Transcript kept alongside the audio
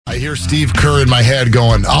I hear Steve Kerr in my head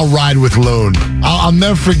going, I'll ride with Loon. I'll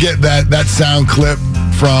never forget that sound clip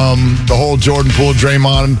from the whole Jordan Poole,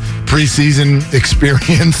 Draymond preseason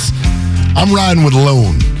experience. I'm riding with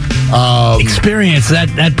Loon. Experience,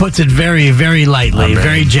 that puts it very, very lightly,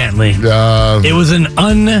 very gently. It was an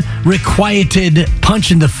unrequited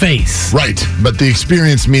punch in the face. Right, but the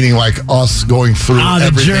experience meaning like us going through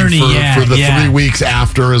everything journey, for the 3 weeks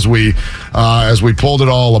after as we pulled it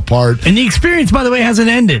all apart. And the experience, by the way, hasn't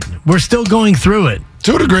ended. We're still going through it.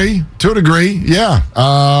 To a degree, yeah.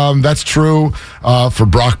 That's true for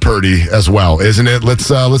Brock Purdy as well, isn't it?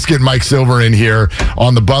 Let's get Mike Silver in here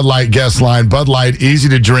on the Bud Light guest line. Bud Light, easy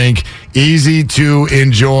to drink, easy to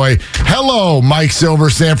enjoy. Hello, Mike Silver,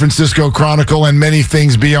 San Francisco Chronicle, and many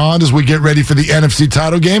things beyond as we get ready for the NFC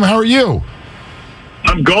title game. How are you?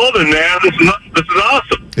 I'm golden, man. This is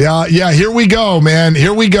awesome. Yeah, here we go, man.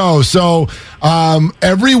 Here we go. So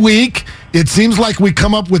every week, it seems like we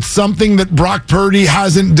come up with something that Brock Purdy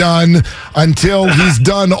hasn't done until he's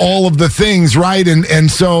done all of the things, right? And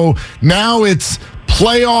so now it's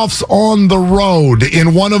playoffs on the road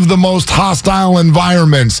in one of the most hostile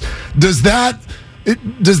environments. Does that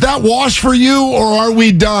wash for you, or are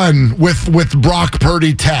we done with Brock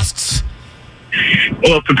Purdy tests?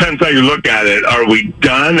 Well, it depends how you look at it. Are we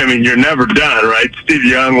done? I mean, you're never done, right? Steve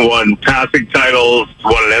Young won passing titles,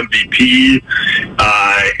 won an MVP,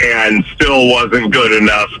 and still wasn't good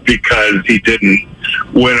enough because he didn't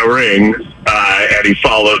win a ring, and he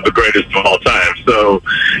followed the greatest of all time. So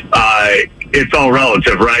it's all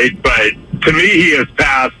relative, right? But to me, he has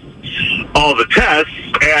passed all the tests,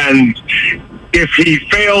 and if he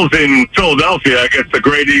fails in Philadelphia against a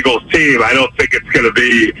great Eagles team, I don't think it's going to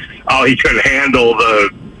be, he couldn't handle the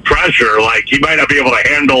pressure. Like, he might not be able to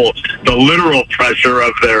handle the literal pressure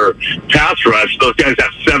of their pass rush. Those guys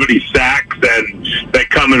have 70 sacks, and they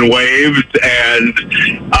come in waves. And,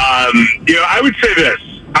 I would say this.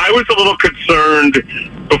 I was a little concerned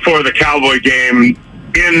before the Cowboy game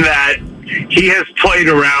in that he has played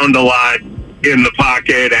around a lot in the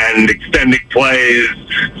pocket and extending plays,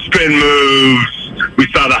 spin moves. We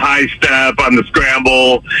saw the high step on the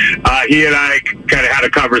scramble. He and I kind of had a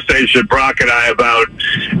conversation, Brock and I, about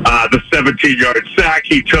the 17-yard sack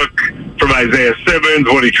he took from Isaiah Simmons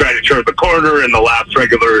when he tried to turn the corner in the last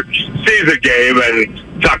regular season game,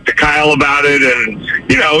 and talked to Kyle about it. And,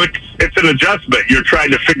 it's an adjustment. You're trying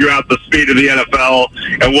to figure out the speed of the NFL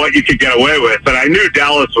and what you could get away with. And I knew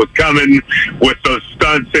Dallas was coming with those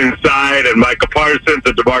stunts inside, and Micah Parsons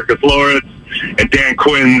and DeMarcus Lawrence and Dan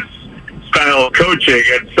Quinn's style of coaching.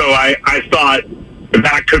 And so I thought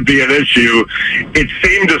that could be an issue. It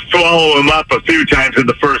seemed to swallow him up a few times in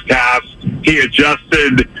the first half. He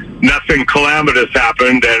adjusted. Nothing calamitous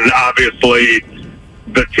happened, and obviously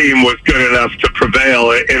the team was good enough to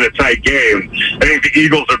prevail in a tight game. I think the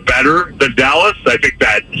Eagles are better than Dallas. I think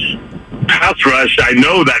that pass rush,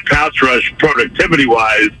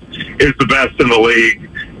 productivity-wise, is the best in the league.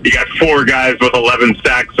 You got 4 guys with 11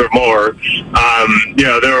 sacks or more.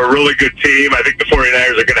 They're a really good team. I think the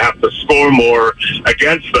 49ers are going to have to score more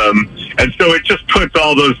against them. And so it just puts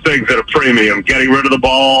all those things at a premium. Getting rid of the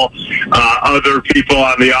ball, other people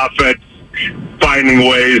on the offense finding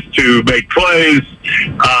ways to make plays,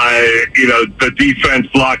 the defense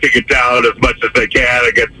locking it down as much as they can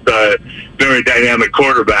against a very dynamic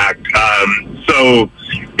quarterback. So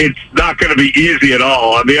it's not going to be easy at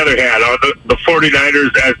all. On the other hand, are the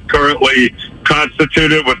 49ers, as currently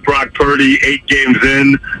constituted with Brock Purdy 8 games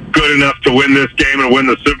in, good enough to win this game and win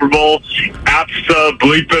the Super Bowl?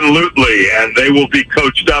 Abso-bleepin-lutely, and they will be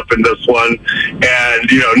coached up in this one. And,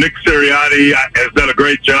 Nick Sirianni has done a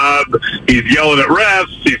great job. He's yelling at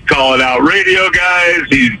refs. He's calling out radio guys.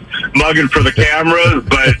 He's mugging for the cameras.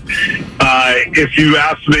 But if you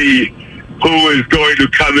ask me who is going to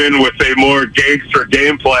come in with a more gangster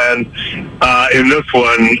game plan in this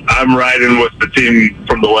one, I'm riding with the team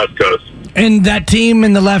from the West Coast. And that team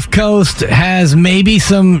in the left coast has maybe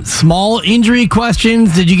some small injury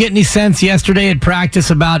questions. Did you get any sense yesterday at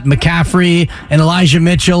practice about McCaffrey and Elijah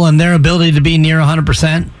Mitchell and their ability to be near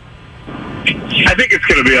 100%? I think it's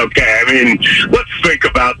going to be okay. I mean, let's think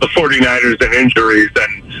about the 49ers and injuries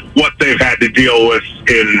and what they've had to deal with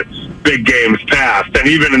in big games past, and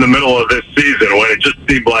even in the middle of this season when it just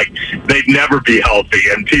seemed like they'd never be healthy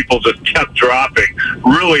and people just kept dropping,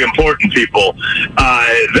 really important people.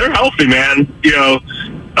 They're healthy, man.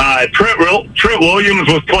 Trent Williams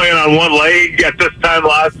was playing on one leg at this time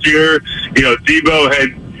last year. Debo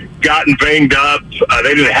had gotten banged up.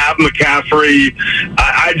 They didn't have McCaffrey.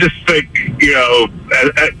 I just think,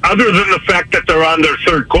 other than the fact that they're on their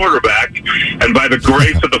third quarterback, and by the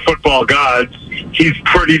grace of the football gods, he's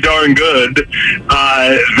pretty darn good.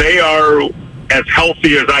 They as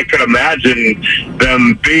healthy as I could imagine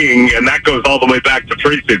them being, and that goes all the way back to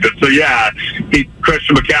preseason. So yeah,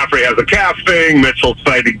 Christian McCaffrey has a calf thing. Mitchell's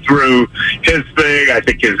fighting through his thing. I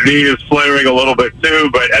think his knee is flaring a little bit too.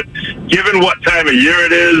 But given what time of year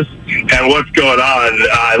it is and what's going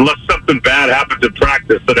on, unless something bad happens in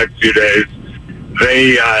practice the next few days,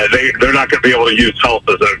 they're not going to be able to use health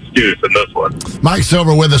as an excuse in this one. Mike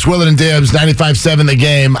Silver with us, Willard and Dibs, 95.7 The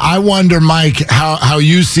Game. I wonder, Mike, how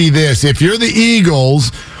you see this. If you're the Eagles,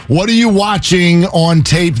 what are you watching on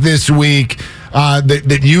tape this week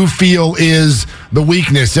that you feel is the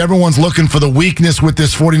weakness? Everyone's looking for the weakness with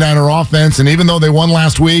this 49er offense, and even though they won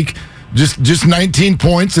last week, just 19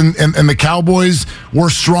 points, and the Cowboys were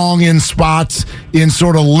strong in spots in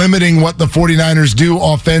sort of limiting what the 49ers do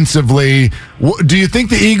offensively. Do you think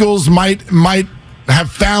the Eagles might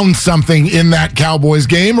have found something in that Cowboys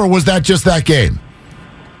game, or was that just that game?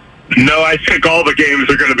 No, I think all the games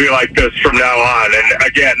are going to be like this from now on. And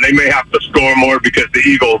again, they may have to score more because the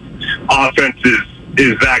Eagles' offense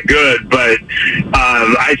is that good, but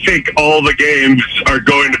I think all the games are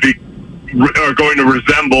going to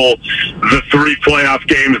resemble the 3 playoff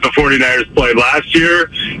games the 49ers played last year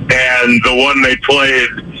and the one they played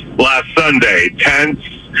last Sunday. Tense,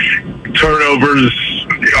 turnovers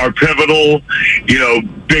are pivotal,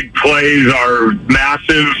 big plays are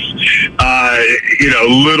massive,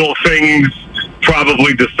 little things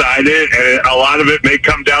probably decide it, and a lot of it may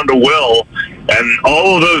come down to will. And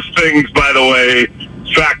all of those things, by the way,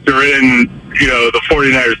 factor in, the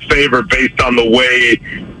 49ers' favor based on the way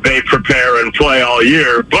they prepare and play all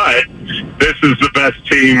year. But this is the best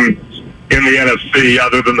team in the NFC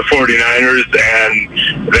other than the 49ers,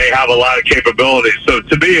 and they have a lot of capabilities. So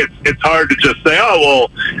to me, it's hard to just say, oh,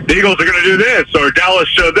 well, the Eagles are going to do this, or Dallas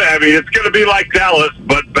showed that. I mean, it's going to be like Dallas,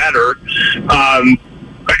 but better.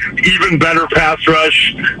 Even better pass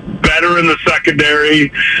rush, better in the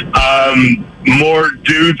secondary, more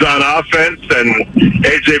dudes on offense, and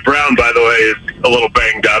A.J. Brown, by the way, is a little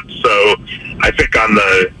banged up, so I think on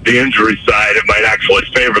the injury side, it might actually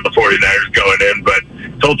favor the 49ers going in, but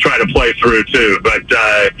he'll try to play through too. But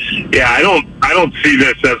I don't see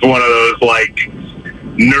this as one of those like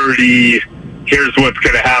nerdy, here's what's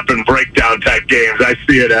going to happen breakdown type games. I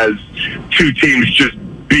see it as two teams just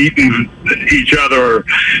beating each other,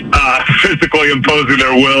 physically imposing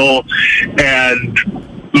their will and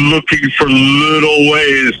looking for little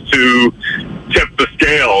ways to tip the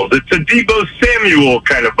scales. It's a Deebo Samuel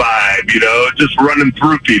kind of vibe, just running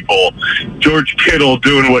through people. George Kittle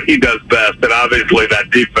doing what he does best, and obviously that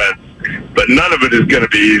defense. But none of it is going to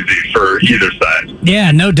be easy for either side.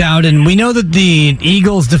 Yeah, no doubt. And we know that the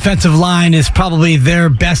Eagles' defensive line is probably their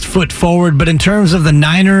best foot forward. But in terms of the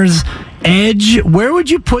Niners' edge, where would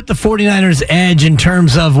you put the 49ers' edge in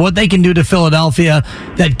terms of what they can do to Philadelphia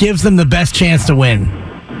that gives them the best chance to win?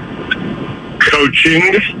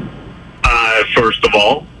 Coaching, first of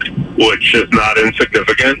all, which is not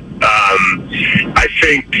insignificant. I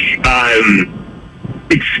think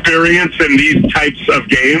experience in these types of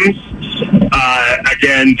games,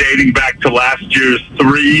 again, dating back to last year's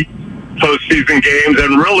 3 postseason games,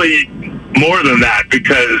 and really more than that,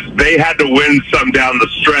 because they had to win some down the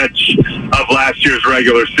stretch of last year's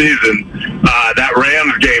regular season. That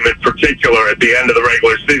Rams game in particular at the end of the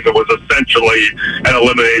regular season was essentially an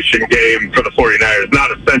elimination game for the 49ers. Not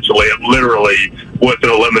essentially, it literally was an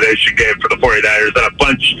elimination game for the 49ers, and a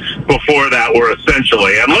bunch before that were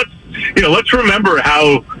essentially. And let's remember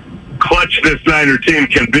how clutch this Niner team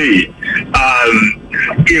can be.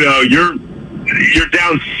 You're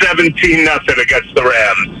down 17-0 against the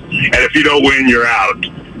Rams, and if you don't win, you're out.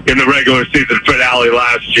 In the regular season finale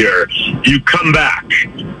last year, you come back.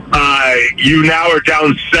 You now are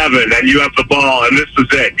down 7, and you have the ball, and this is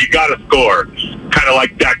it. You got to score, kind of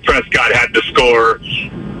like Dak Prescott had to score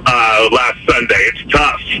last Sunday. It's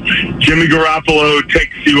tough. Jimmy Garoppolo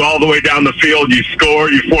takes you all the way down the field. You score.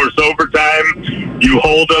 You force overtime. You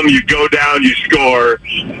hold them. You go down. You score.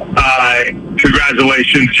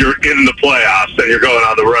 Congratulations. You're in the playoffs, and you're going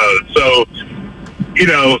on the road. So,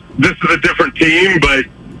 this is a different team, but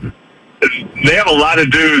they have a lot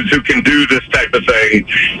of dudes who can do this type of thing.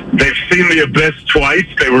 They've seen the abyss twice.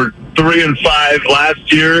 They were 3-5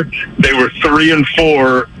 last year. They were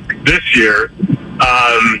 3-4 this year.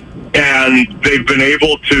 And they've been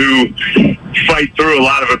able to fight through a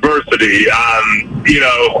lot of adversity.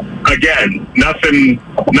 Again, none of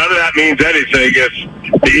that means anything if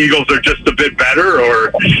the Eagles are just a bit better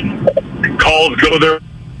or calls go their.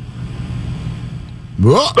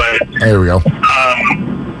 But there we go.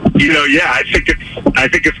 I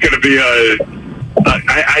think it's going to be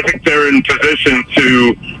I think they're in position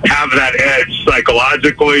to have that edge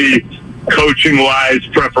psychologically, coaching-wise,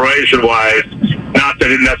 preparation-wise. Not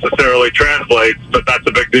that it necessarily translates, but that's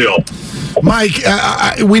a big deal. Mike,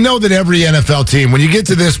 we know that every NFL team, when you get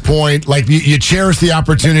to this point, like you cherish the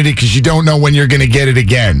opportunity because you don't know when you're going to get it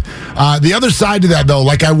again. The other side to that, though,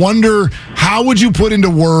 like I wonder, how would you put into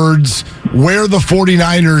words where the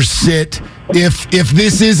 49ers sit if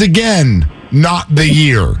this is, again, not the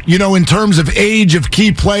year? You know, in terms of age of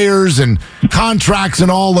key players and contracts and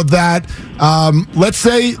all of that. Let's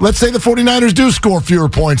say the 49ers do score fewer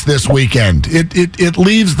points this weekend. It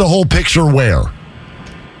leaves the whole picture where?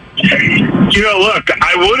 You know, look,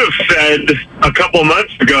 I would have said a couple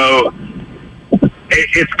months ago,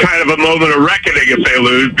 it's kind of a moment of reckoning if they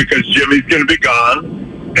lose because Jimmy's going to be gone,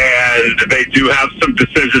 and they do have some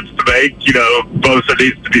decisions to make. You know, Bosa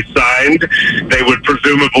needs to be signed. They would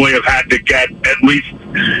presumably have had to get at least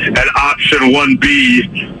an option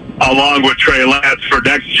 1B along with Trey Lance for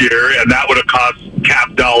next year, and that would have cost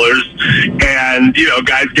cap dollars. And, you know,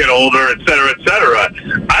 guys get older, et cetera, et cetera.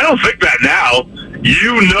 I don't think that now.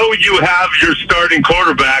 You know you have your starting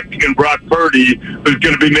quarterback in Brock Purdy, who's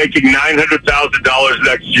going to be making $900,000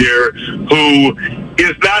 next year, who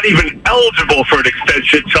is not even eligible for an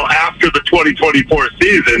extension till after the 2024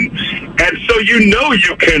 season. And so you know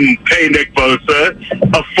you can pay Nick Bosa,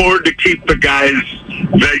 afford to keep the guys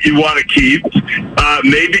that you want to keep,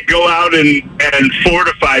 maybe go out and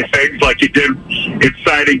fortify things like you did in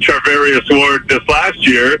signing Charvarius Ward this last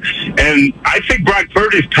year. And I think Brock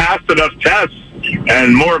Purdy's passed enough tests,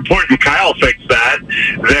 and more important, Kyle thinks that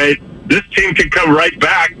this team can come right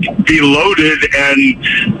back, be loaded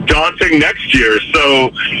and daunting next year. So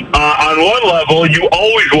on one level, you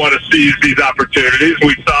always want to seize these opportunities.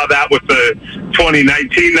 We saw that with the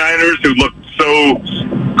 2019 Niners, who looked so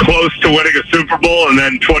close to winning a Super Bowl, and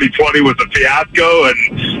then 2020 was a fiasco,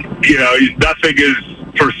 and, you know, nothing is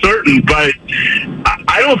for certain, but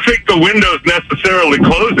I don't think the window's necessarily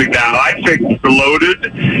closing now. I think they're loaded,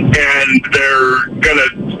 and they're going to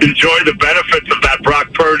enjoy the benefits of that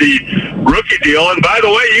Brock Purdy rookie deal. And by the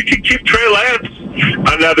way, you can keep Trey Lance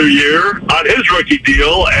another year on his rookie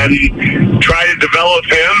deal and try to develop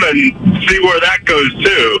him and see where that goes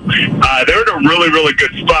too. They're in a really, really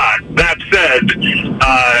good spot. That said,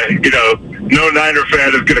 you know, no Niner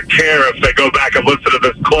fan is going to care if they go back and listen to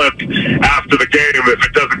this clip after the game. If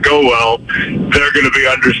it doesn't go well, they're going to be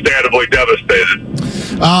understandably devastated.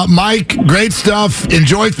 Mike, great stuff.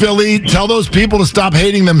 Enjoy Philly. Tell those people to stop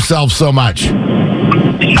hating themselves so much.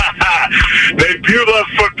 They do love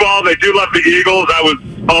football. They do love the Eagles. I was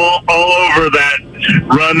all over that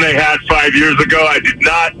run they had 5 years ago. I did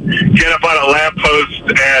not get up on a lamppost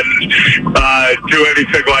and do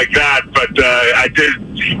anything like that, but I did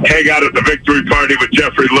hang out at the victory party with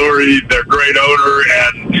Jeffrey Lurie, their great owner,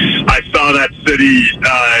 and I saw that city,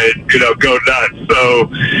 you know, go nuts. So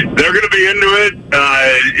they're going to be into it.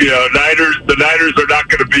 You know, the Niners are not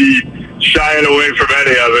going to be shying away from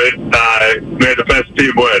any of it. May the best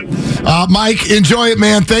team win. Mike, enjoy it,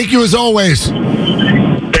 man. Thank you as always.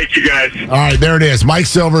 Thank you, guys. All right, there it is. Mike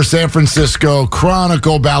Silver, San Francisco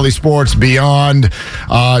Chronicle, Bally Sports Beyond,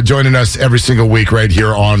 joining us every single week right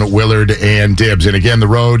here on Willard and Dibs. And again, the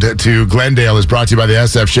road to Glendale is brought to you by the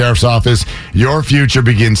SF Sheriff's Office. Your future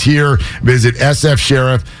begins here. Visit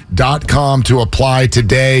sfsheriff.com to apply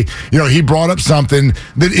today. You know, he brought up something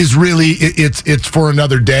that is really, it's for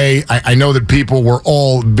another day. I know that people were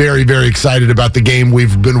all very, very excited about the game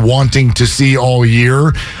we've been wanting to see all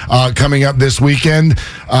year coming up this weekend.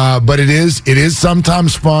 But it is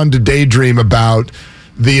sometimes fun to daydream about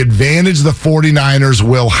the advantage the 49ers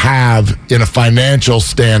will have in a financial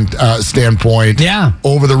standpoint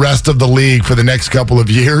over the rest of the league for the next couple of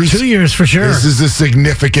years. 2 years for sure. This is a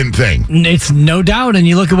significant thing. It's no doubt. And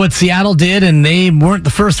you look at what Seattle did, and they weren't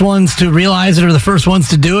the first ones to realize it or the first ones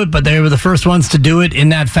to do it, but they were the first ones to do it in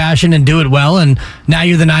that fashion and do it well. And now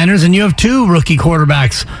you're the Niners, and you have two rookie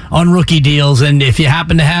quarterbacks on rookie deals. And if you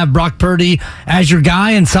happen to have Brock Purdy as your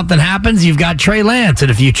guy and something happens, you've got Trey Lance.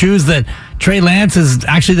 And if you choose that Trey Lance is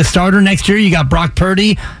actually the starter next year, you got Brock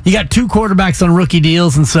Purdy. You got two quarterbacks on rookie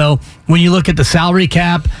deals. And so when you look at the salary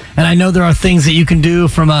cap, and I know there are things that you can do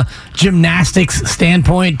from a gymnastics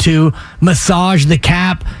standpoint to massage the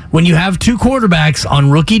cap, when you have two quarterbacks on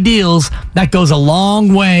rookie deals, that goes a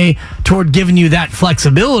long way toward giving you that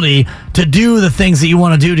flexibility to do the things that you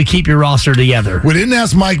want to do to keep your roster together. We didn't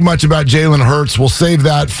ask Mike much about Jalen Hurts. We'll save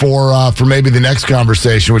that for maybe the next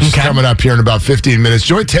conversation, which is coming up here in about 15 minutes.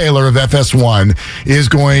 Joy Taylor of FS1 is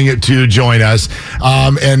going to join us.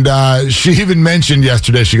 And she even mentioned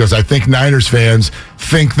yesterday, she goes, I think Niners fans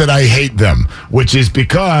think that I hate them, which is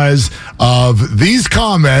because of these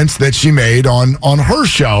comments that she made on her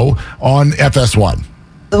show on FS1.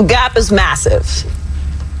 The gap is massive.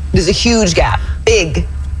 There's a huge gap. Big,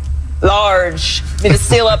 large. You need to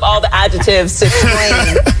seal up all the adjectives to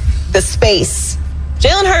explain the space.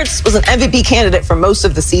 Jalen Hurts was an MVP candidate for most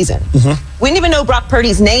of the season. We didn't even know Brock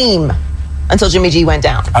Purdy's name until Jimmy G went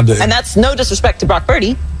down. I did. And that's no disrespect to Brock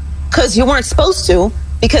Purdy, because you weren't supposed to,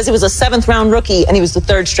 because he was a 7th-round rookie and he was the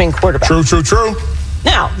 3rd-string quarterback. True.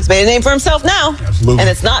 Now, he's made a name for himself now. Absolutely. And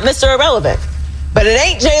it's not Mr. Irrelevant. But it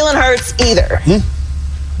ain't Jalen Hurts either.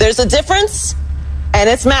 There's a difference, and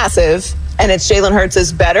it's massive, and it's Jalen Hurts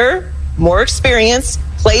is better, more experienced,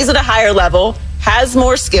 plays at a higher level, has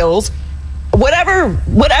more skills.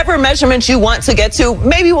 Whatever measurement you want to get to,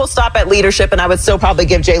 maybe we'll stop at leadership, and I would still probably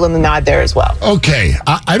give Jalen the nod there as well. Okay,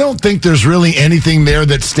 I don't think there's really anything there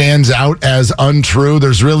that stands out as untrue.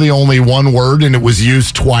 There's really only one word, and it was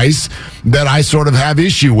used twice, that I sort of have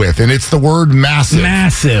issue with, and it's the word massive.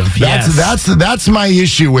 Massive, yes. That's my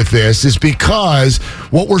issue with this, is because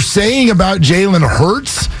what we're saying about Jalen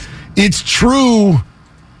Hurts, it's true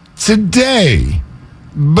today.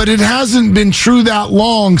 But it hasn't been true that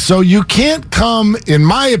long, so you can't come, in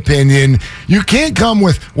my opinion, you can't come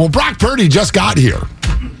with, well, Brock Purdy just got here.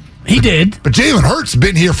 He did. But Jalen Hurts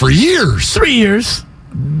been here for years. 3 years.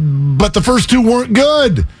 But the first 2 weren't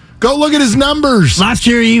good. Go look at his numbers. Last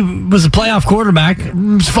year, he was a playoff quarterback. He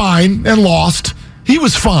was fine and lost. He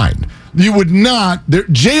was fine. You would not.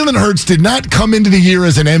 Jalen Hurts did not come into the year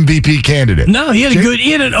as an MVP candidate. No, he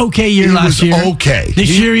had an okay year last year. Okay. This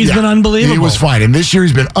year he's been unbelievable. He was fine. And this year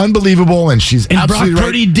he's been unbelievable, and she's absolutely Brock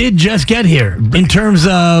Purdy did just get here in terms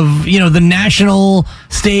of, the national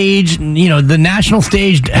stage. The national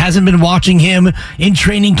stage hasn't been watching him in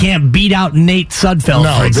training camp beat out Nate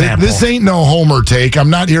Sudfeld, for example. This ain't no homer take. I'm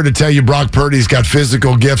not here to tell you Brock Purdy's got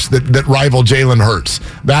physical gifts that rival Jalen Hurts.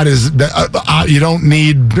 That is, you don't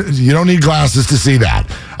need glasses to see that.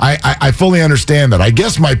 I fully understand that. I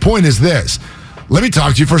guess my point is this. Let me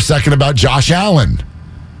talk to you for a second about Josh Allen.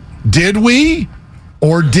 Did we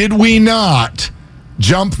or did we not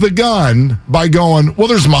jump the gun by going, well,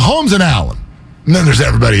 there's Mahomes and Allen, and then there's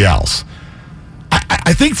everybody else?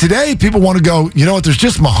 I think today people want to go, you know what, there's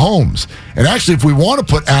just Mahomes. And actually, if we want to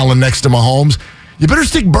put Allen next to Mahomes, you better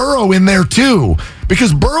stick Burrow in there too,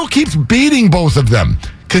 because Burrow keeps beating both of them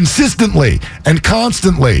consistently and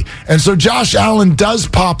constantly. And so Josh Allen does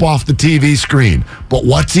pop off the TV screen. But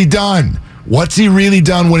what's he done? What's he really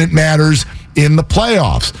done when it matters in the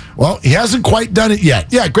playoffs? Well, he hasn't quite done it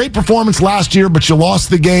yet. Yeah, great performance last year, but you lost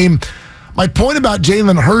the game. My point about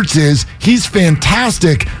Jalen Hurts is he's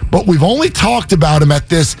fantastic, but we've only talked about him at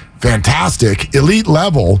this fantastic elite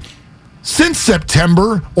level since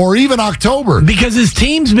September or even October. Because his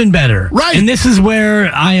team's been better. Right. And this is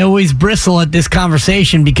where I always bristle at this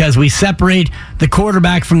conversation, because we separate the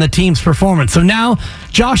quarterback from the team's performance. So now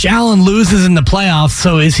Josh Allen loses in the playoffs.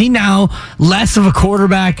 So is he now less of a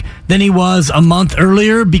quarterback than he was a month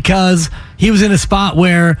earlier because he was in a spot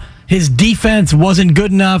where his defense wasn't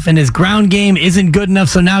good enough and his ground game isn't good enough?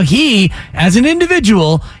 So now he, as an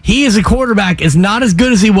individual, he as a quarterback is not as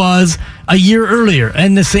good as he was a year earlier.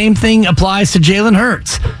 And the same thing applies to Jalen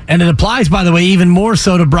Hurts. And it applies, by the way, even more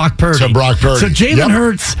so to Brock Purdy. So Jalen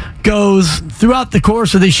Hurts goes throughout the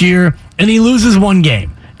course of this year and he loses one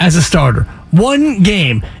game as a starter. One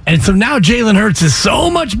game. And so now Jalen Hurts is so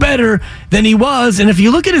much better than he was. And if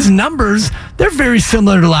you look at his numbers, they're very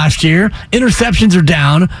similar to last year. Interceptions are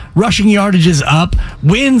down. Rushing yardage is up.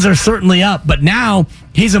 Wins are certainly up. But now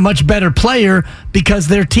he's a much better player because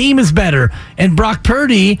their team is better. And Brock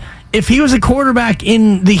Purdy, if he was a quarterback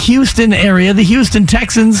in the Houston area, the Houston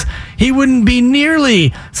Texans, he wouldn't be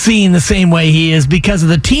nearly seen the same way he is because of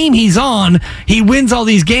the team he's on. He wins all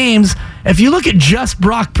these games. If you look at just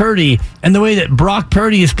Brock Purdy and the way that Brock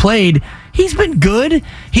Purdy has played, he's been good.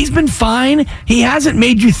 He's been fine. He hasn't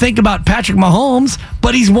made you think about Patrick Mahomes,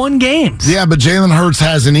 but he's won games. Yeah, but Jalen Hurts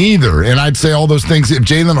hasn't either. And I'd say all those things. If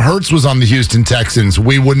Jalen Hurts was on the Houston Texans,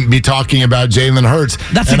 we wouldn't be talking about Jalen Hurts.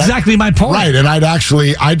 That's exactly my point. Right. And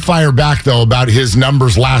I'd fire back, though, about his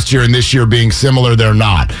numbers last year and this year being similar. They're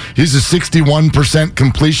not. He's a 61%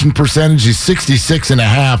 completion percentage. He's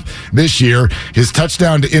 66.5% this year. His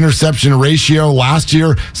touchdown to interception ratio last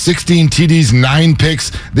year, 16 TDs, 9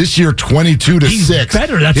 picks. This year, 22-6. He's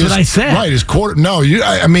better. That's what I said. Right. His quarter. No,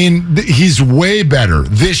 he's way better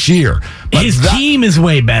this year. But His team is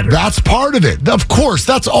way better. That's part of it. Of course,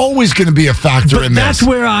 that's always going to be a factor in this. That's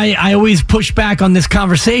where I always push back on this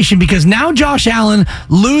conversation, because now Josh Allen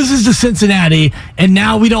loses to Cincinnati, and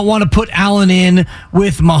now we don't want to put Allen in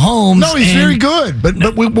with Mahomes. No, he's very good, but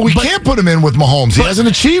we can't put him in with Mahomes. He hasn't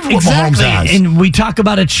achieved what Mahomes has. And we talk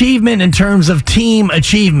about achievement in terms of team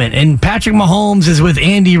achievement. And Patrick Mahomes is with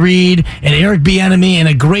Andy Reid and Eric Bieniemy in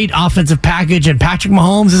a great offensive package, and Patrick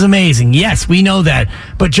Mahomes is amazing. Yes, we know that.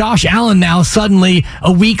 But Josh Allen now suddenly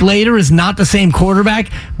a week later is not the same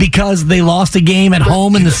quarterback because they lost a game at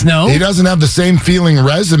home in the snow. He doesn't have the same feeling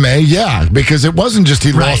resume, because it wasn't just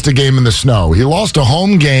he lost a game in the snow. He lost a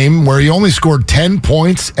home game where he only scored 10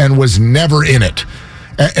 points and was never in it.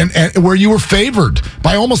 And where you were favored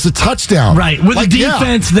by almost a touchdown. Right, with a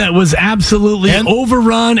defense that was absolutely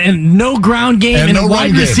overrun and no ground game and no a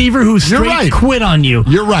wide receiver who straight quit on you.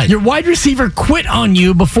 You're right. Your wide receiver quit on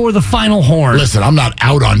you before the final horn. Listen, I'm not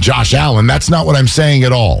out on Josh Allen. That's not what I'm saying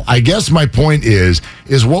at all. I guess my point is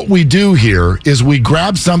what we do here is we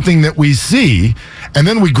grab something that we see, and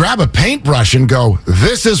then we grab a paintbrush and go,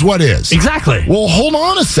 this is what is. Exactly. Well, hold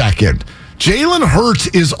on a second. Jalen Hurts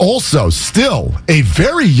is also still a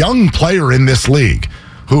very young player in this league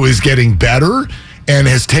who is getting better and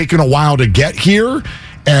has taken a while to get here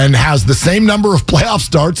and has the same number of playoff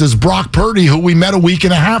starts as Brock Purdy, who we met a week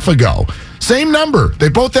and a half ago. Same number. They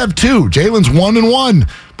both have 2. Jalen's 1-1.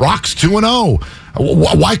 Brock's 2-0.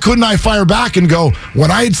 Why couldn't I fire back and go, when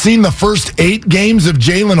I had seen the first 8 games of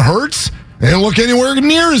Jalen Hurts, they didn't look anywhere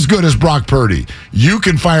near as good as Brock Purdy. You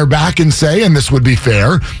can fire back and say, and this would be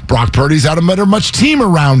fair, Brock Purdy's had a much team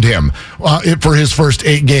around him for his first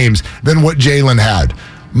 8 games than what Jalen had.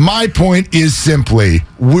 My point is simply,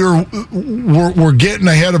 we're getting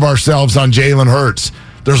ahead of ourselves on Jalen Hurts.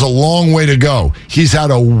 There's a long way to go. He's had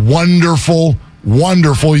a wonderful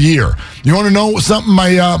year. You want to know something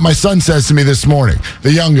my son says to me this morning,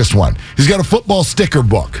 the youngest one? He's got a football sticker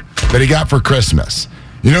book that he got for Christmas.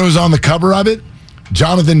 You know who's on the cover of it?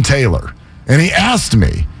 Jonathan Taylor. And he asked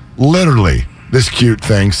me, literally, this cute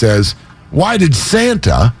thing says, why did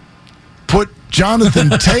Santa put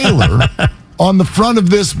Jonathan Taylor on the front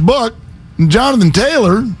of this book? And Jonathan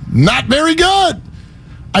Taylor, not very good.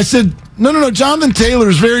 I said, no, Jonathan Taylor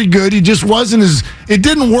is very good. He just it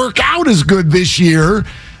didn't work out as good this year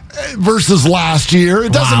versus last year.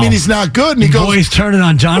 It doesn't mean he's not good. And he goes, boys turning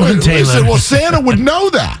on Jonathan Taylor. I said, well, Santa would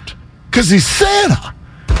know that because he's Santa.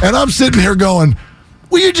 And I'm sitting here going,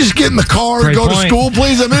 will you just get in the car and go to school,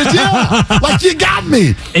 please? I mean, like you got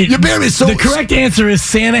me. You bear me. So the correct answer is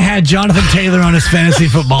Santa had Jonathan Taylor on his fantasy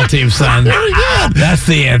football team, son. Very good. That's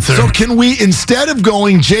the answer. So can we, instead of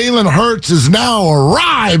going, Jalen Hurts has now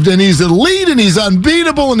arrived and he's elite and he's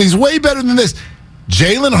unbeatable and he's way better than this,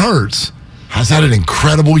 Jalen Hurts has had an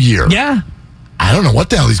incredible year. Yeah. I don't know what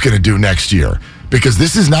the hell he's going to do next year. Because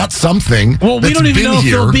this is not something we don't even know if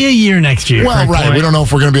there'll be a year next year. Well, right. We don't know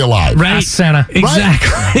if we're going to be alive. Right. Ask Santa.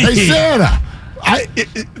 Exactly. Right? Hey, Santa.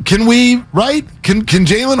 Can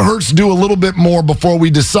Jalen Hurts do a little bit more before we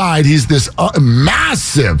decide he's this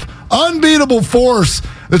massive, unbeatable force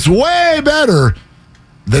that's way better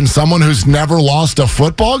than someone who's never lost a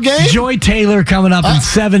football game? Joy Taylor coming up in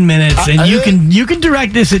 7 minutes, and you can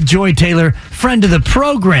direct this at Joy Taylor, friend of the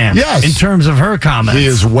program. Yes, in terms of her comments, he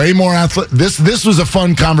is way more athletic. This was a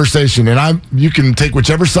fun conversation, and you can take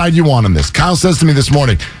whichever side you want on this. Kyle says to me this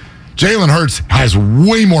morning, Jalen Hurts has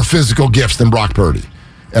way more physical gifts than Brock Purdy,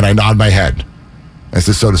 and I nod my head. I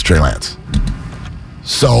said, so does Trey Lance.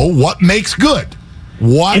 So what makes good?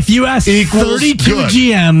 What if you ask 32 good?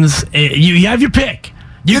 GMs, you have your pick.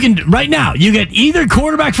 You can right now. You get either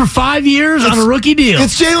quarterback for 5 years on a rookie deal.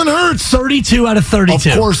 It's Jalen Hurts. 32 out of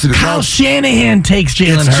 32. Of course it is. Kyle Shanahan takes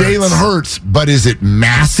Jalen Hurts. It's Jalen Hurts, but is it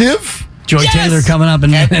massive? Joy Taylor coming up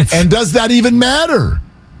in minutes. And does that even matter?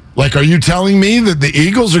 Like, are you telling me that the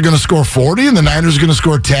Eagles are going to score 40 and the Niners are going to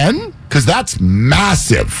score 10? Because that's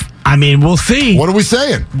massive. I mean, we'll see. What are we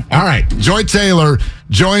saying? All right. Joy Taylor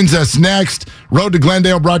joins us next. Road to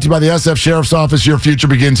Glendale brought to you by the SF Sheriff's Office. Your future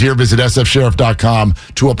begins here. Visit sfsheriff.com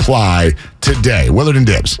to apply today. Willard and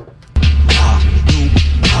Dibs.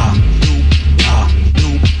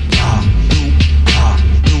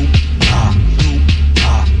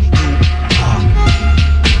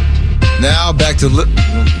 Now back to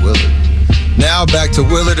Willard. Now back to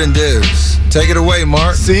Willard and Dibs. Take it away,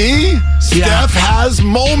 Mark. See? Steph has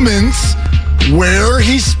moments where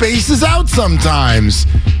he spaces out sometimes.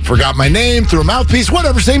 Forgot my name, threw a mouthpiece,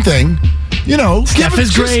 whatever, same thing. You know, Steph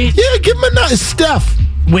is great. Yeah, give him a nice Steph.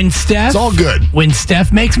 It's all good. When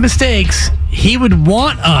Steph makes mistakes, he would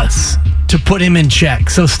want us to put him in check.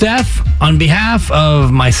 So, Steph, on behalf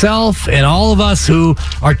of myself and all of us who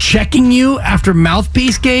are checking you after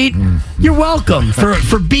Mouthpiece Gate, you're welcome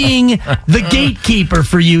for being the gatekeeper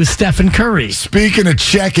for you, Stephen Curry. Speaking of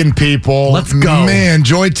checking people, let's go. Man,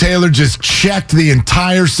 Joy Taylor just checked the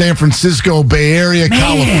entire San Francisco Bay Area,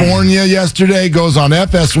 California yesterday, goes on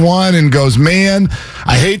FS1 and goes, man,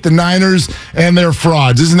 I hate the Niners and their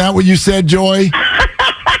frauds. Isn't that what you said, Joy?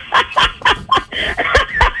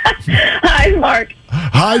 Hi, Mark.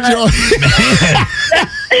 Hi, Joy.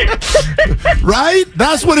 Right?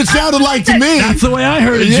 That's what it sounded like to me. That's the way I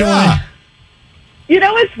heard it, Yeah. Joy. You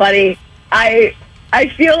know what's funny? I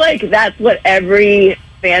feel like that's what every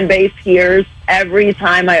fan base hears every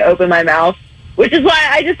time I open my mouth, which is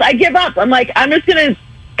why I give up. I'm like, I'm just going to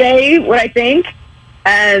say what I think,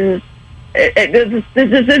 and this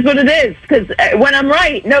is what it is. Because when I'm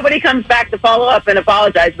right, nobody comes back to follow up and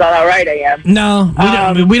apologize about how right I am. No,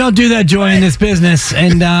 we don't do that, Joy, in this business.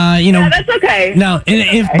 And, yeah, that's okay. No, and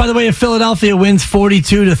if, by the way, if Philadelphia wins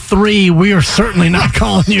 42-3, we are certainly not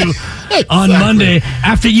calling you on Monday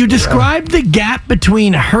after you described the gap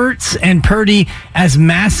between Hurts and Purdy as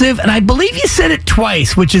massive. And I believe you said it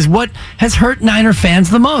twice, which is what has hurt Niner fans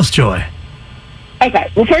the most, Joy.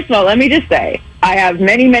 Okay, well, first of all, let me just say, I have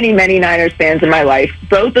many, many, many Niners fans in my life.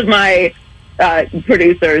 Both of my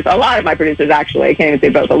producers, a lot of my producers, actually, I can't even say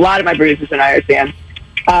both, a lot of my producers are Niners fans.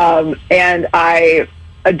 And I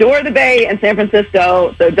adore the Bay and San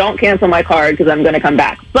Francisco, so don't cancel my card because I'm going to come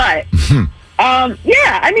back. But,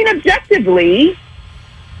 yeah, I mean, objectively,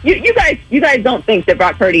 you guys don't think that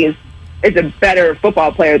Brock Purdy is a better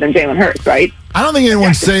football player than Jalen Hurts, right? I don't think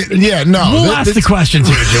anyone's saying, yeah, no. We'll ask the questions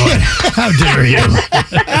here, Joy. How dare you?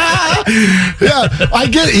 Yeah, I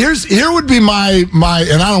get it. Here would be my,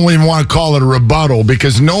 and I don't even want to call it a rebuttal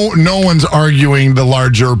because no one's arguing the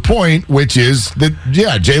larger point, which is that,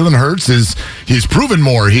 yeah, Jalen Hurts he's proven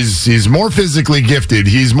more. He's more physically gifted.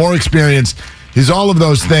 He's more experienced. He's all of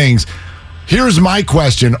those things. Here's my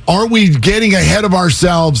question. Are we getting ahead of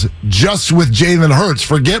ourselves just with Jalen Hurts?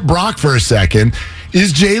 Forget Brock for a second.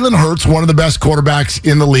 Is Jalen Hurts one of the best quarterbacks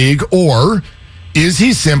in the league, or is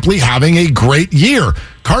he simply having a great year?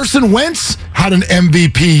 Carson Wentz had an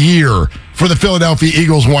MVP year for the Philadelphia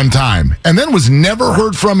Eagles one time and then was never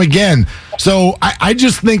heard from again. So I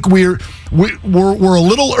just think we're a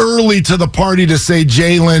little early to the party to say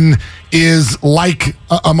Jalen is like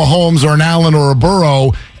a Mahomes or an Allen or a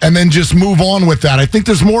Burrow and then just move on with that. I think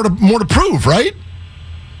there's more to prove, right?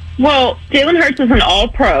 Well, Jalen Hurts is an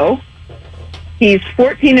all-pro. He's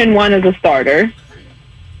 14-1 as a starter.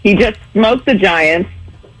 He just smoked the Giants,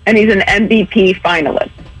 and he's an MVP finalist.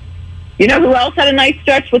 You know who else had a nice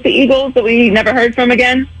stretch with the Eagles that we never heard from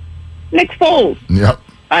again? Nick Foles. Yep.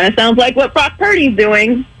 Kind of sounds like what Brock Purdy's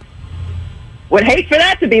doing. Would hate for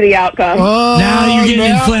that to be the outcome. Now you're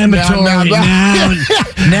getting inflammatory.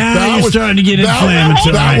 Now you're starting to get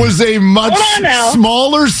inflammatory. That was a much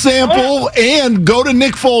smaller sample, and go to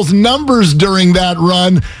Nick Foles' numbers during that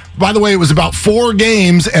run. By the way, it was about 4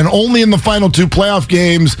 games, and only in the final 2 playoff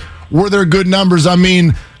games were there good numbers. I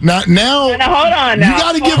mean, now hold on. Now. You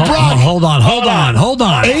got to give Brock. Hold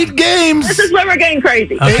on. 8 games. This is where we're getting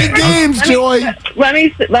crazy. Okay. 8 games, Joy. Let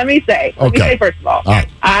me say first of all, right.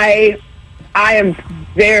 I am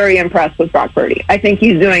very impressed with Brock Purdy. I think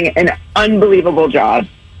he's doing an unbelievable job.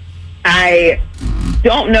 I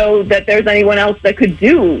don't know that there's anyone else that could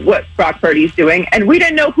do what Brock Purdy's doing, and we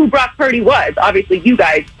didn't know who Brock Purdy was. Obviously, you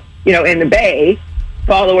guys, in the Bay,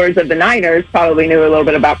 followers of the Niners, probably knew a little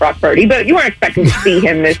bit about Brock Purdy, but you weren't expecting to see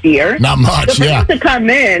him this year. Not much, so for him to come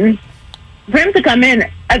in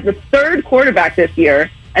as the 3rd quarterback this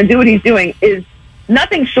year and do what he's doing is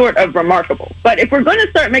nothing short of remarkable. But if we're going to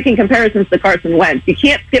start making comparisons to Carson Wentz, you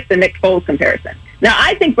can't skip the Nick Foles comparison. Now,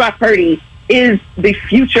 I think Brock Purdy is the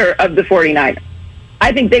future of the 49ers.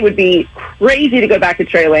 I think they would be crazy to go back to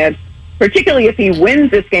Trey Lance, particularly if he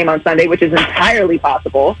wins this game on Sunday, which is entirely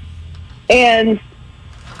possible. And,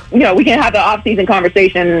 we can have the offseason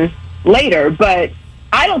conversation later, but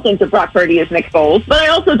I don't think that Brock Purdy is Nick Foles, but I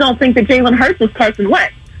also don't think that Jalen Hurts is Carson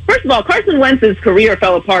Wentz. First of all, Carson Wentz's career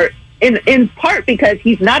fell apart in part because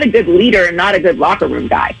he's not a good leader and not a good locker room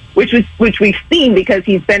guy, which we've seen because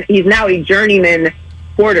he's now a journeyman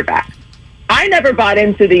quarterback. I never bought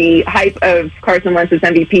into the hype of Carson Wentz's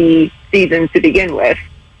MVP season to begin with.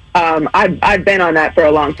 I've been on that for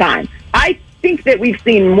a long time. I think that we've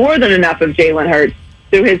seen more than enough of Jalen Hurts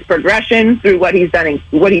through his progression, through what he's done, and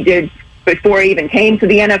what he did before he even came to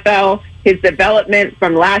the NFL, his development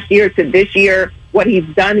from last year to this year, what he's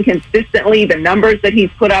done consistently, the numbers that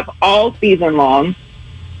he's put up all season long.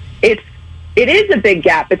 It's it is a big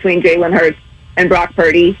gap between Jalen Hurts and Brock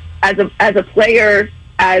Purdy as a player,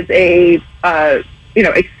 as a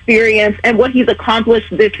experience, and what he's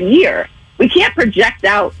accomplished this year. We can't project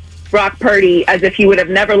out Brock Purdy as if he would have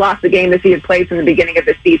never lost a game as he had played from the beginning of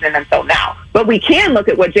the season until now. But we can look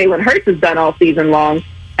at what Jalen Hurts has done all season long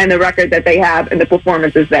and the record that they have and the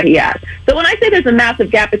performances that he has. So when I say there's a massive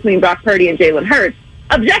gap between Brock Purdy and Jalen Hurts,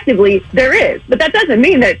 objectively there is. But that doesn't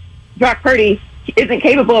mean that Brock Purdy isn't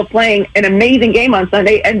capable of playing an amazing game on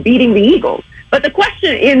Sunday and beating the Eagles. But the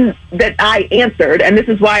question that I answered, and this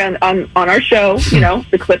is why on our show,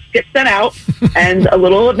 the clips get sent out and a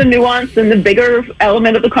little of the nuance and the bigger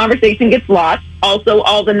element of the conversation gets lost. Also,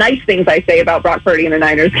 all the nice things I say about Brock Purdy and the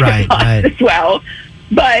Niners get lost as well.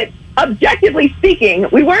 But objectively speaking,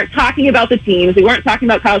 we weren't talking about the teams. We weren't talking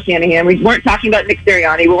about Kyle Shanahan. We weren't talking about Nick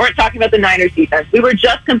Sirianni. We weren't talking about the Niners defense. We were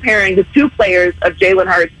just comparing the two players of Jalen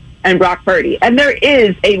Hurts and Brock Purdy. And there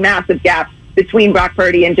is a massive gap between Brock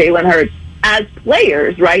Purdy and Jalen Hurts as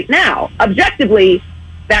players right now. Objectively,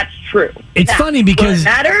 that's true. It's funny because... Does it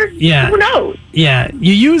matter? Yeah. Who knows? Yeah.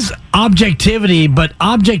 You use objectivity, but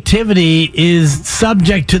objectivity is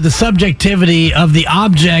subject to the subjectivity of the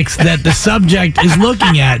objects that the subject is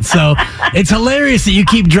looking at. So it's hilarious that you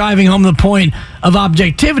keep driving home the point of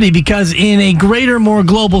objectivity because in a greater, more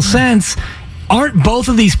global sense, aren't both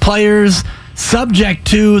of these players subject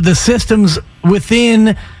to the systems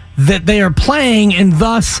within that they are playing, and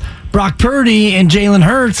thus Brock Purdy and Jalen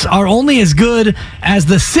Hurts are only as good as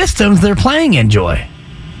the systems they're playing in, Joy?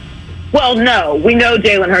 Well, no. We know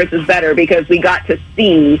Jalen Hurts is better because we got to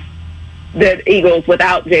see the Eagles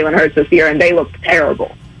without Jalen Hurts this year, and they looked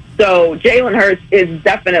terrible. So Jalen Hurts is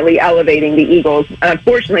definitely elevating the Eagles.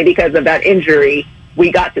 Unfortunately, because of that injury,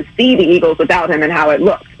 we got to see the Eagles without him and how it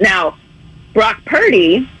looks. Now, Brock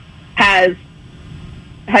Purdy has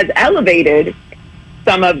elevated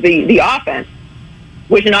some of the offense,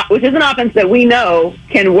 which is an offense that we know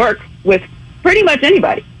can work with pretty much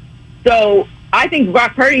anybody. So I think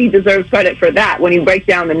Brock Purdy deserves credit for that when you break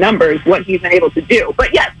down the numbers, what he's been able to do.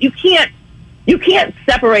 But yes, you can't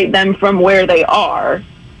separate them from where they are.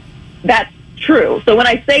 That's true. So when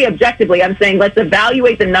I say objectively, I'm saying let's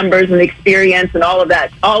evaluate the numbers and the experience and all of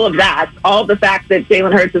the fact that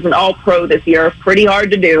Jalen Hurts is an all-pro this year, pretty hard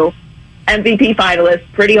to do. MVP finalist,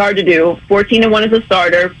 pretty hard to do. 14-1 as a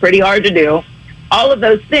starter, pretty hard to do. All of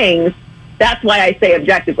those things, that's why I say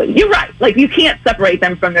objectively. You're right. Like, you can't separate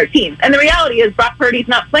them from their teams. And the reality is Brock Purdy's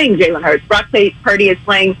not playing Jalen Hurts. Brock Purdy is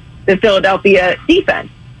playing the Philadelphia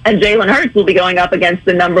defense. And Jalen Hurts will be going up against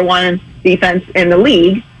the number one defense in the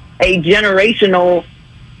league, a generational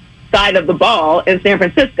side of the ball in San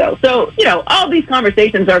Francisco. So, all these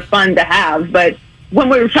conversations are fun to have, but when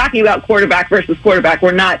we were talking about quarterback versus quarterback,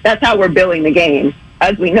 that's how we're billing the game.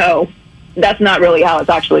 As we know, that's not really how it's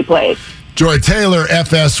actually played. Joy Taylor,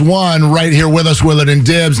 FS1, right here with us, Willard and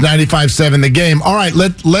Dibbs, 95.7 The Game. All right,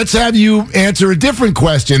 let's have you answer a different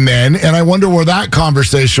question then, and I wonder where that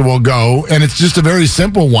conversation will go, and it's just a very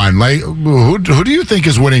simple one. Like, who do you think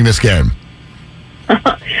is winning this game?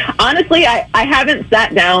 Honestly, I haven't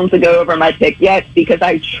sat down to go over my pick yet because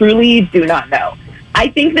I truly do not know. I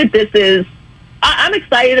think that this is... I'm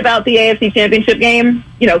excited about the AFC Championship game.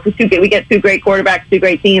 We get two great quarterbacks, two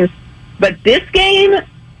great teams. But this game,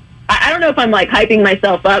 I don't know if I'm like hyping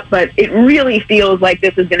myself up, but it really feels like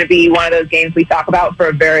this is going to be one of those games we talk about for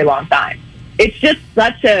a very long time. It's just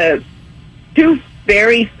two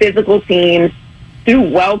very physical teams, two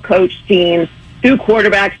well-coached teams, two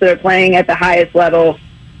quarterbacks that are playing at the highest level.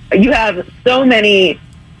 You have so many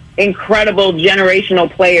incredible generational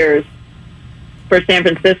players for San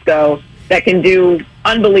Francisco that can do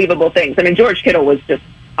unbelievable things. I mean, George Kittle was just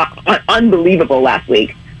unbelievable last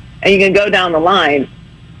week. And you can go down the line.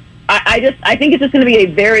 I think it's just going to be a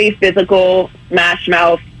very physical,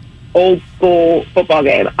 smash-mouth, old-school football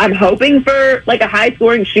game. I'm hoping for, like, a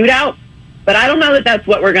high-scoring shootout, but I don't know that that's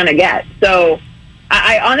what we're going to get. So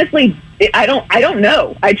I honestly, I don't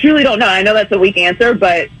know. I truly don't know. I know that's a weak answer,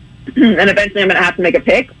 but and eventually I'm going to have to make a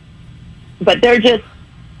pick. But they're just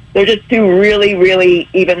two really, really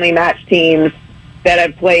evenly matched teams that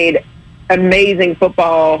have played amazing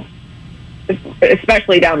football,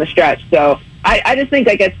 especially down the stretch. So I just think,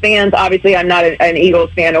 like, as fans, obviously I'm not an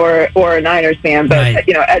Eagles fan or a Niners fan, but, right,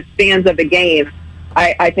 as fans of the game,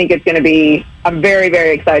 I think it's going to be, I'm very,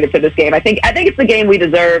 very excited for this game. I think it's the game we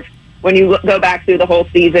deserve when you go back through the whole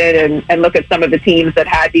season and look at some of the teams that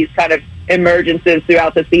had these kind of emergences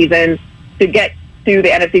throughout the season to get to the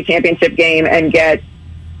NFC Championship game and get,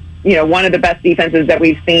 one of the best defenses that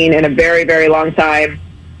we've seen in a very, very long time.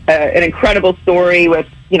 An incredible story with,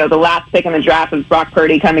 the last pick in the draft was Brock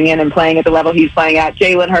Purdy coming in and playing at the level he's playing at.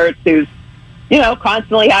 Jalen Hurts, who's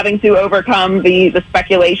constantly having to overcome the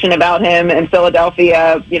speculation about him in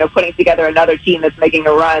Philadelphia, putting together another team that's making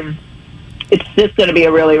a run. It's just going to be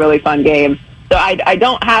a really, really fun game. So I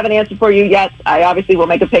don't have an answer for you yet. I obviously will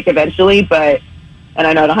make a pick eventually, and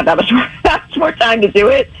I know I don't have that much more time to do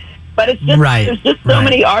it. But it's just there's just so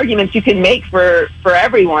many arguments you can make for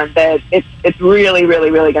everyone that it's really,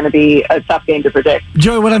 really, really going to be a tough game to predict.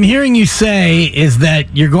 Joy, what I'm hearing you say is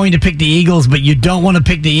that you're going to pick the Eagles, but you don't want to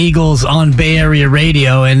pick the Eagles on Bay Area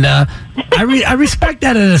radio, and I respect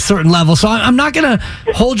that at a certain level. So I'm not going to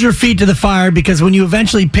hold your feet to the fire, because when you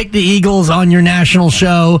eventually pick the Eagles on your national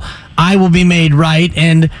show, I will be made right,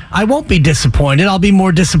 and I won't be disappointed. I'll be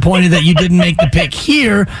more disappointed that you didn't make the pick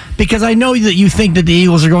here, because I know that you think that the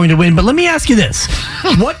Eagles are going to win. But let me ask you this.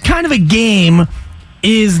 What kind of a game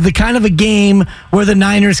is the kind of a game where the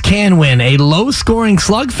Niners can win? A low-scoring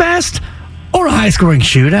slugfest or a high-scoring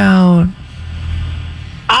shootout?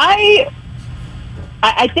 I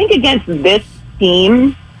think against this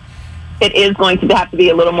team, it is going to have to be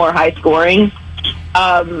a little more high-scoring.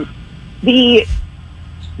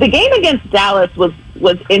 The game against Dallas was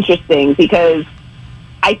interesting, because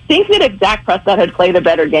I think that if Dak Prescott had played a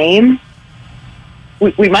better game,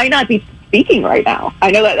 we might not be speaking right now. I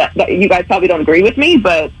know that you guys probably don't agree with me,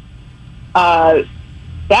 but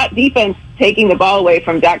that defense taking the ball away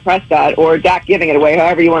from Dak Prescott, or Dak giving it away,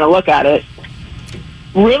 however you want to look at it,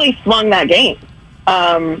 really swung that game.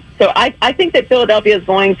 So I think that Philadelphia is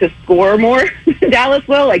going to score more than Dallas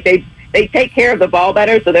will. Like they take care of the ball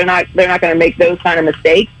better, so they're not going to make those kind of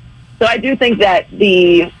mistakes. So I do think that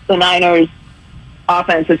the Niners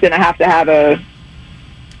offense is going to have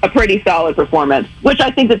a pretty solid performance, which I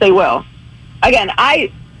think that they will. Again,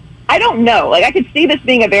 I don't know. Like, I could see this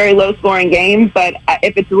being a very low scoring game, but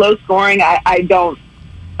if it's low scoring, I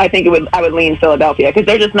think I would lean Philadelphia, because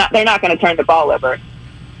they're not going to turn the ball over.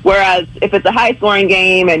 Whereas if it's a high scoring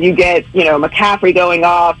game and you get McCaffrey going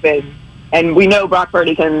off, and we know Brock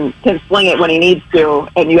Purdy can sling it when he needs to,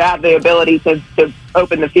 and you have the ability to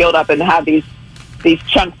open the field up and have these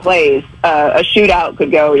chunk plays, a shootout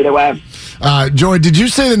could go either way. Joy, did you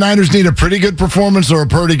say the Niners need a pretty good performance or a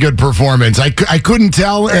pretty good performance? I couldn't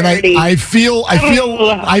tell, and I feel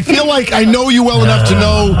like I know you well enough to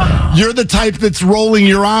know you're the type that's rolling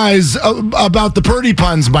your eyes about the Purdy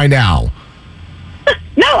puns by now.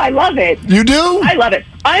 No, I love it. You do? I love it.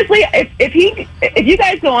 Honestly, if you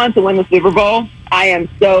guys go on to win the Super Bowl, I am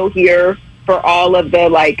so here for all of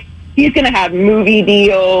the, he's going to have movie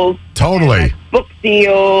deals. Totally. Book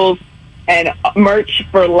deals and merch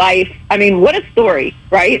for life. I mean, what a story,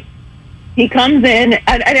 right? He comes in,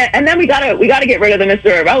 and then we gotta get rid of the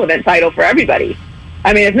Mr. Irrelevant title for everybody.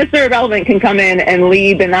 I mean, if Mr. Irrelevant can come in and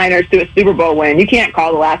lead the Niners to a Super Bowl win, you can't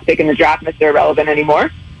call the last pick in the draft Mr. Irrelevant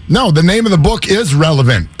anymore. No, the name of the book is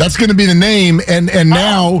Relevant. That's going to be the name, and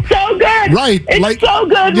now... so good! Right. It's so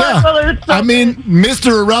good, yeah. It's so good.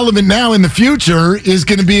 Mr. Irrelevant now in the future is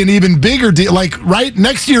going to be an even bigger deal.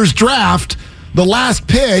 Next year's draft, the last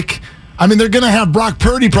pick, they're going to have Brock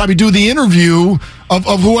Purdy probably do the interview of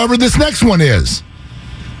whoever this next one is.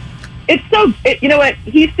 It's so... you know what?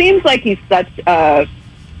 He seems like he's such a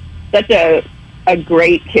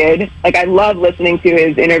great kid. I love listening to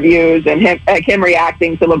his interviews and him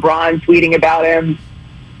reacting to LeBron tweeting about him.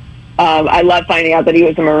 I love finding out that he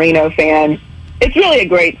was a Marino fan. It's really a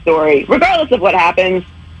great story. Regardless of what happens,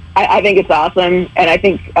 I think it's awesome. And I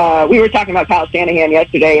think we were talking about Kyle Shanahan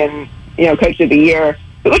yesterday and, Coach of the Year,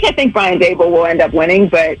 which I think Brian Daboll will end up winning.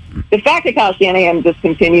 But the fact that Kyle Shanahan just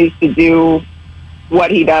continues to do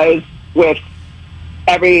what he does with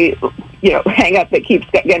every, hang up that keeps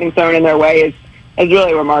getting thrown in their way is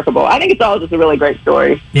really remarkable. I think it's all just a really great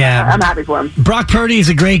story. Yeah. I'm happy for him. Brock Purdy is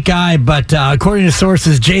a great guy, but according to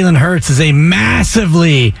sources, Jalen Hurts is a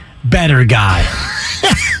massively better guy.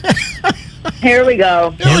 Here we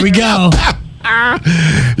go. Here we go.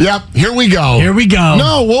 Yep, here we go. Here we go.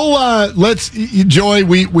 No, let's, Joy,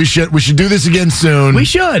 we should do this again soon. We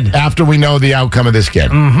should. After we know the outcome of this game.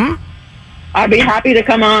 Mm-hmm. I'd be happy to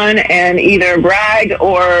come on and either brag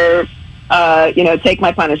or take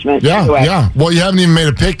my punishment. Yeah. Well, you haven't even made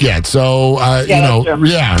a pick yet, so true.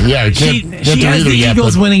 She has the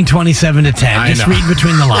Eagles winning 27-10. Just read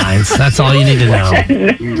between the lines. That's all you need to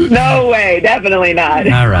know. No way, definitely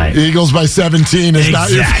not. All right. Eagles by 17 is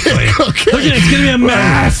not your pick. Okay. Look at it, it's going to be a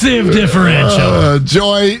massive differential.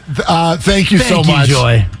 Joy, thank you so much.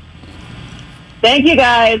 Joy. Thank you,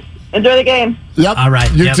 guys. Enjoy the game. Yep. All right.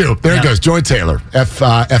 You too. There it goes. Joy Taylor,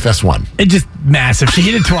 FS1. It just massive. She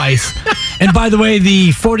hit it twice. And by the way,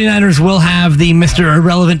 the 49ers will have the Mr.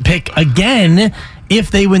 Irrelevant pick again if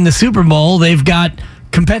they win the Super Bowl. They've got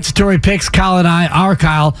compensatory picks.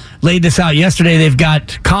 Kyle laid this out yesterday. They've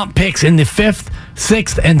got comp picks in the 5th,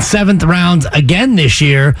 6th, and 7th rounds again this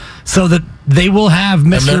year, so that they will have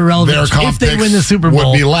Mr. Irrelevant if they win the Super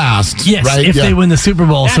Bowl. Would be last. Yes, right? if they win the Super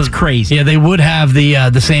Bowl. That's crazy. Yeah, they would have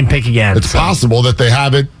the same pick again. It's possible that they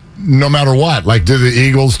have it no matter what. Like, do the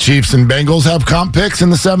Eagles, Chiefs, and Bengals have comp picks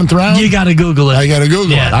in the 7th round? You got to Google it. I got to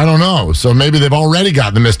Google it. I don't know. So maybe they've already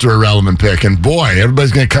got the Mr. Irrelevant pick. And boy,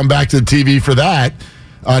 everybody's going to come back to the TV for that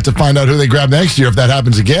to find out who they grab next year if that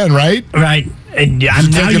happens again, right? Right. And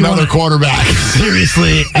take another quarterback.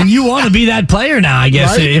 Seriously. And you want to be that player now, I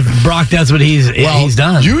guess, right? if Brock does what he's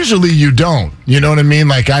done. Usually you don't. You know what I mean?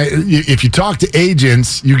 Like, if you talk to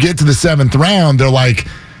agents, you get to the 7th round, they're like,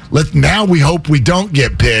 now we hope we don't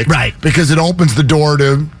get picked. Right. Because it opens the door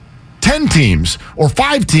to 10 teams or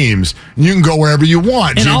 5 teams. And you can go wherever you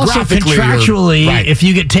want. And also contractually, if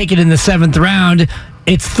you get taken in the 7th round,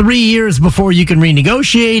 it's 3 years before you can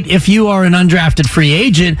renegotiate. If you are an undrafted free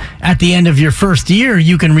agent, at the end of your first year,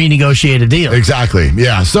 you can renegotiate a deal. Exactly.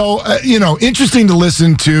 Yeah. So, interesting to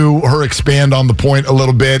listen to her expand on the point a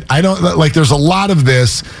little bit. There's a lot of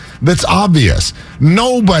this that's obvious.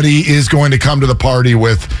 Nobody is going to come to the party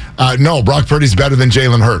with, no, Brock Purdy's better than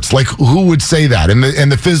Jalen Hurts. Like, who would say that?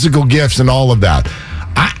 And the physical gifts and all of that.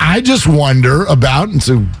 I just wonder about, it's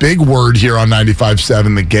a big word here on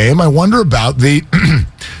 95.7 The Game, I wonder about the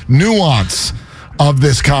nuance of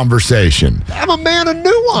this conversation. I'm a man of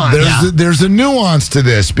nuance. There's a nuance to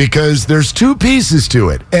this because there's 2 pieces to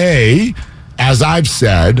it. A, as I've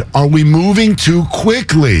said, are we moving too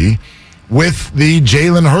quickly with the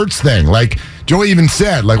Jalen Hurts thing? Like, Joey even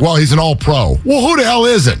said, well, he's an all-pro. Well, who the hell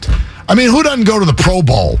isn't? I mean, who doesn't go to the Pro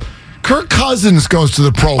Bowl? Kirk Cousins goes to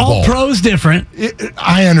the Pro Bowl. All pros different.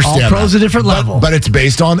 I understand. All pros a different level. But it's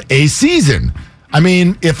based on a season. I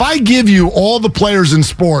mean, if I give you all the players in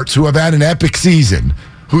sports who have had an epic season,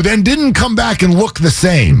 who then didn't come back and look the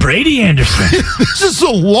same. Brady Anderson. This is a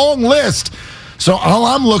long list. So all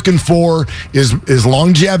I'm looking for is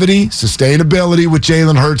longevity, sustainability with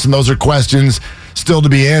Jalen Hurts, and those are questions still to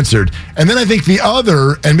be answered. And then I think the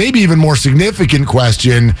other, and maybe even more significant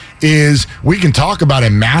question is we can talk about a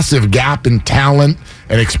massive gap in talent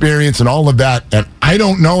and experience and all of that, and I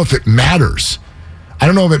don't know if it matters. I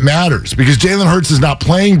don't know if it matters because Jalen Hurts is not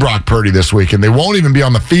playing Brock Purdy this week, and they won't even be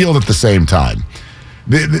on the field at the same time.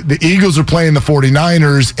 The Eagles are playing the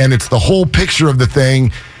 49ers, and it's the whole picture of the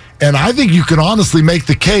thing. And I think you can honestly make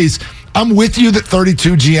the case. I'm with you that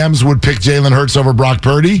 32 GMs would pick Jalen Hurts over Brock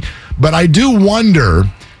Purdy, but I do wonder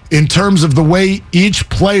in terms of the way each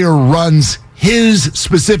player runs his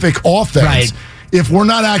specific offense, if we're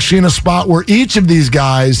not actually in a spot where each of these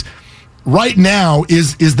guys right now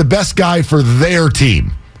is the best guy for their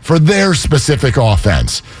team, for their specific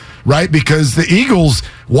offense, right? Because the Eagles,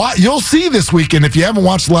 you'll see this weekend if you haven't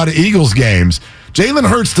watched a lot of Eagles games, Jalen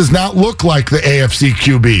Hurts does not look like the AFC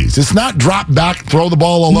QBs. It's not drop back, throw the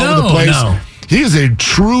ball all over the place. No. He is a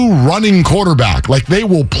true running quarterback. Like, they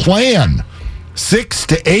will plan 6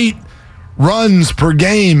 to 8 runs per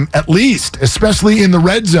game at least, especially in the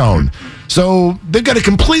red zone. So they've got a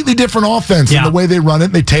completely different offense in the way they run it.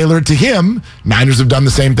 They tailor it to him. Niners have done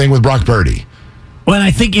the same thing with Brock Purdy. Well,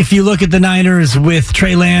 I think if you look at the Niners with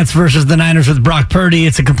Trey Lance versus the Niners with Brock Purdy,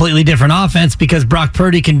 it's a completely different offense because Brock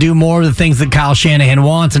Purdy can do more of the things that Kyle Shanahan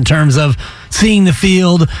wants in terms of seeing the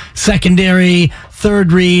field, secondary,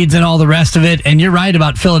 third reads, and all the rest of it. And you're right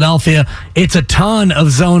about Philadelphia. It's a ton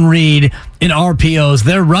of zone read in RPOs.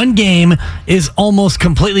 Their run game is almost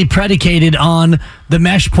completely predicated on the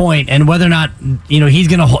mesh point and whether or not he's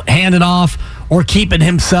going to hand it off or keep it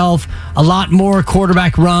himself. A lot more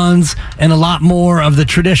quarterback runs and a lot more of the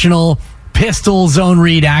traditional pistol zone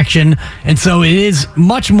read action. And so it is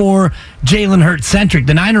much more Jalen Hurts centric.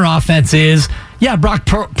 The Niner offense is, Brock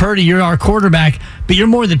Purdy, you're our quarterback, but you're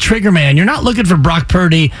more the trigger man. You're not looking for Brock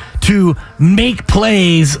Purdy to make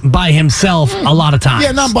plays by himself a lot of times.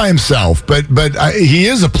 Yeah, not by himself, but he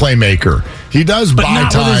is a playmaker. He does buy time.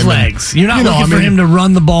 But not with his legs. You're not looking for him to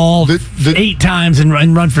run the ball 8 times and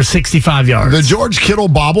run for 65 yards. The George Kittle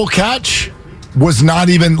bobble catch was not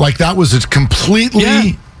even, that was a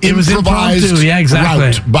completely... It was impromptu,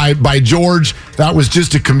 route by George. That was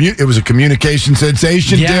just it was a communication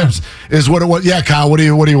sensation. Dibs is what it was. Yeah, Kyle, what do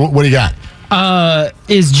you got?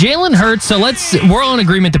 Is Jalen Hurts? So we're all in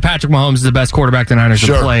agreement that Patrick Mahomes is the best quarterback the Niners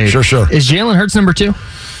have played. Sure. Is Jalen Hurts number 2?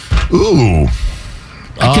 Ooh,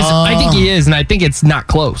 because I think he is, and I think it's not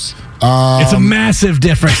close. It's a massive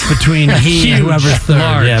difference between he and whoever's third.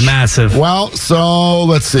 Large. Yeah, massive. Well, so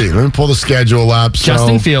let's see. Let me pull the schedule up.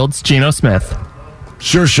 Justin Fields, Geno Smith.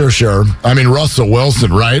 Sure. I mean, Russell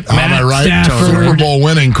Wilson, right? Matt Am I right? Stafford. Super Bowl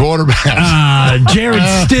winning quarterback. Jared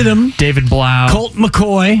Stidham. David Blau. Colt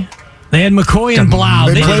McCoy. They had McCoy and Blau.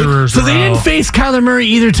 They played- So they didn't face Kyler Murray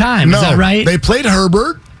either time. No, Is that right? They played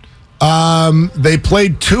Herbert. They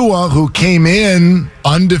played Tua, who came in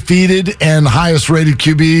undefeated and highest rated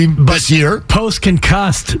QB this year.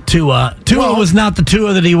 Post-concussed Tua. Tua was not the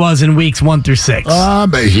Tua that he was in weeks 1 through 6.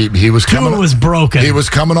 But he was coming. Tua was broken. He was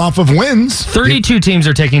coming off of wins. 32 teams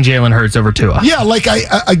are taking Jalen Hurts over Tua. Yeah, like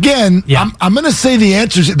I'm going to say the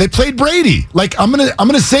answers. They played Brady. Like I'm going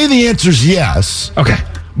to say the answer's yes. Okay.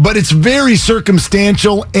 But it's very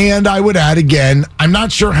circumstantial, and I would add again, I'm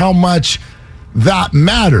not sure how much that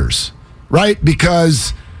matters, right?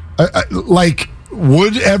 Because,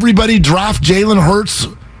 would everybody draft Jalen Hurts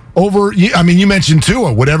over? I mean, you mentioned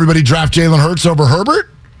Tua. Would everybody draft Jalen Hurts over Herbert?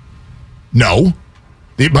 No.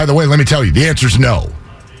 By the way, let me tell you, the answer's no.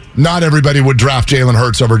 Not everybody would draft Jalen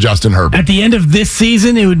Hurts over Justin Herbert. At the end of this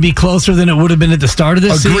season, it would be closer than it would have been at the start of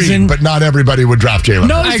this Agreed, season. but not everybody would draft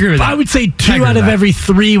Jalen Hurts. I agree with that. I would say I 2 agree out with of that. every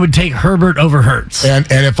 3 would take Herbert over Hurts. And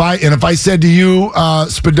if I said to you,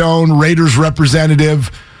 Spadone, Raiders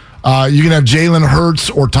representative, you can have Jalen Hurts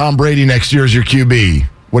or Tom Brady next year as your QB.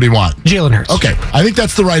 What do you want? Jalen Hurts. Okay, I think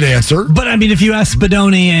that's the right answer. But I mean, if you ask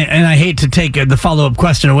Spadoni, and I hate to take the follow-up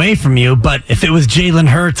question away from you, but if it was Jalen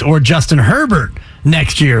Hurts or Justin Herbert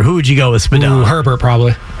next year, who would you go with, Spadoni? Ooh, Herbert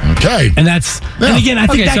probably. Okay. And again, I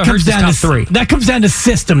think Okay, that so comes Hurts is down top to 3. That comes down to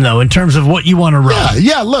system, though, in terms of what you want to run.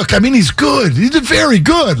 Yeah, look, I mean, he's good. He's very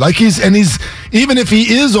good. He's even if he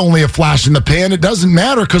is only a flash in the pan, it doesn't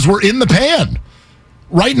matter because we're in the pan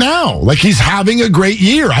right now. Like, he's having a great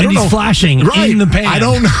year. I don't know. He's flashing in the pan. I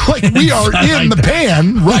don't know. Like, we are in the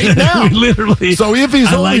pan right now. We literally. So if he's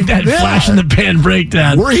I only like that flash in the pan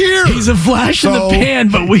breakdown. We're here. He's a flash in the So, pan,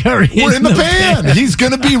 but we are we're in the pan. He's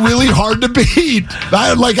going to be really hard to beat. We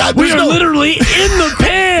are literally in the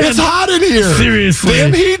pan. It's hot in here. Seriously.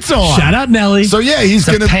 Damn heat's on. Shout out Nelly. So, yeah, he's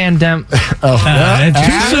going to. Pandemic. Too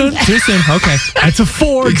soon. Too soon. Okay. That's a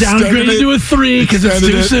 4. Extended Downgraded it. to a 3 because it's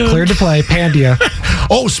Extended too it. soon. Cleared to play. Pandia.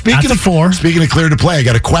 Oh, speaking That's of a 4. Speaking of clear to play, I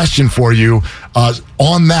got a question for you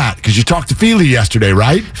on that because you talked to Feely yesterday,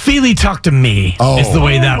 right? Feely talked to me. Is the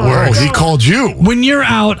way that works. Oh, he called you. When you're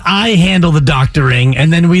out, I handle the doctoring,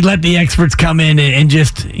 and then we let the experts come in and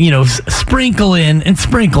just, sprinkle in and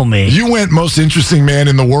sprinkle me. You went most interesting man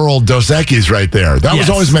in the world, Dos Equis, right there. That was Yes.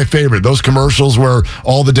 always my favorite. Those commercials where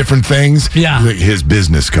all the different things. Yeah. His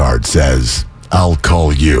business card says, "I'll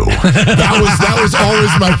call you." that was always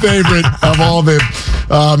my favorite of all the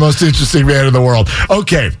most interesting man in the world.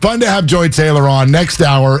 Okay, fun to have Joy Taylor on. Next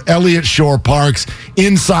hour, Elliott Shore-Parks,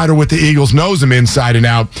 insider with the Eagles, knows him inside and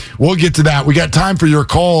out. We'll get to that. We got time for your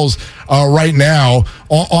calls right now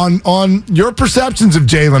on your perceptions of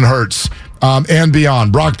Jalen Hurts. And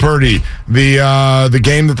beyond. Brock Purdy, the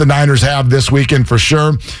game that the Niners have this weekend for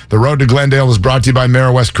sure. The Road to Glendale is brought to you by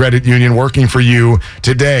Meriwest Credit Union, working for you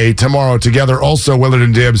today, tomorrow, together. Also, Willard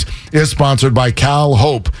and Dibs is sponsored by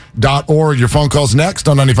calhope.org. Your phone calls next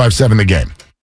on 95.7 The Game.